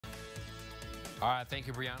All right, thank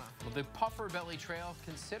you, Brianna. Well, the Pufferbelly Trail,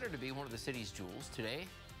 considered to be one of the city's jewels, today,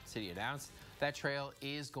 the city announced that trail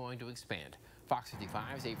is going to expand. Fox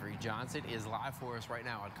 55's Avery Johnson is live for us right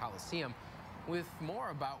now at Coliseum with more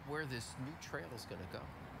about where this new trail is going to go.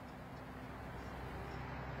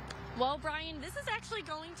 Well, Brian, this is actually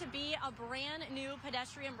going to be a brand new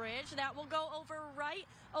pedestrian bridge that will go over right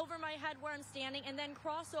over my head where I'm standing and then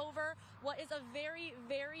cross over what is a very,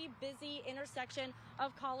 very busy intersection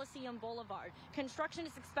of Coliseum Boulevard. Construction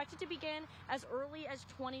is expected to begin as early as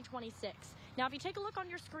 2026. Now, if you take a look on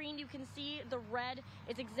your screen, you can see the red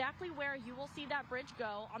is exactly where you will see that bridge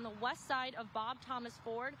go on the west side of Bob Thomas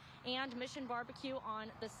Ford and Mission Barbecue on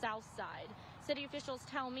the south side. City officials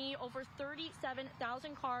tell me over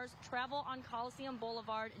 37,000 cars travel on Coliseum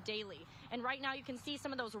Boulevard daily. And right now you can see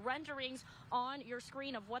some of those renderings on your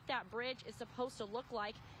screen of what that bridge is supposed to look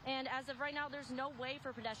like. And as of right now, there's no way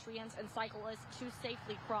for pedestrians and cyclists to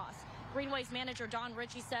safely cross. Greenways manager Don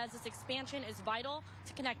Ritchie says this expansion is vital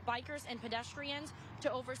to connect bikers and pedestrians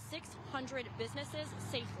to over 600 businesses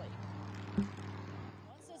safely.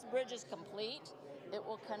 Once this bridge is complete, it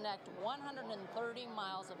will connect 130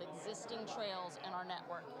 miles of existing trails in our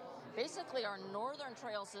network. Basically, our northern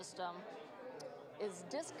trail system is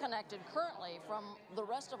disconnected currently from the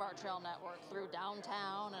rest of our trail network through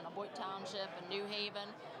downtown and Aboit Township and New Haven.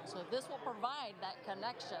 So this will provide that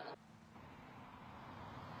connection.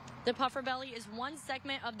 The Pufferbelly is one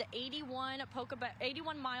segment of the 81-mile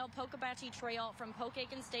Pocobacci Trail from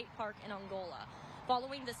Pokagon State Park in Angola,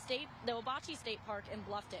 following the Obachi State Park in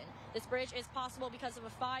Bluffton. This bridge is possible because of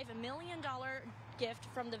a $5 million gift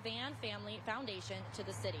from the Van Family Foundation to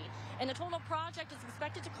the city. And the total project is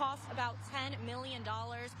expected to cost about $10 million.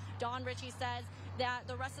 Don Ritchie says that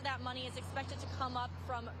the rest of that money is expected to come up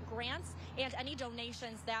from grants and any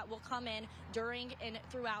donations that will come in during and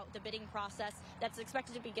throughout the bidding process that's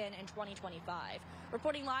expected to begin in 2025.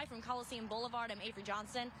 Reporting live from Coliseum Boulevard, I'm Avery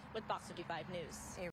Johnson with Fox 55 News.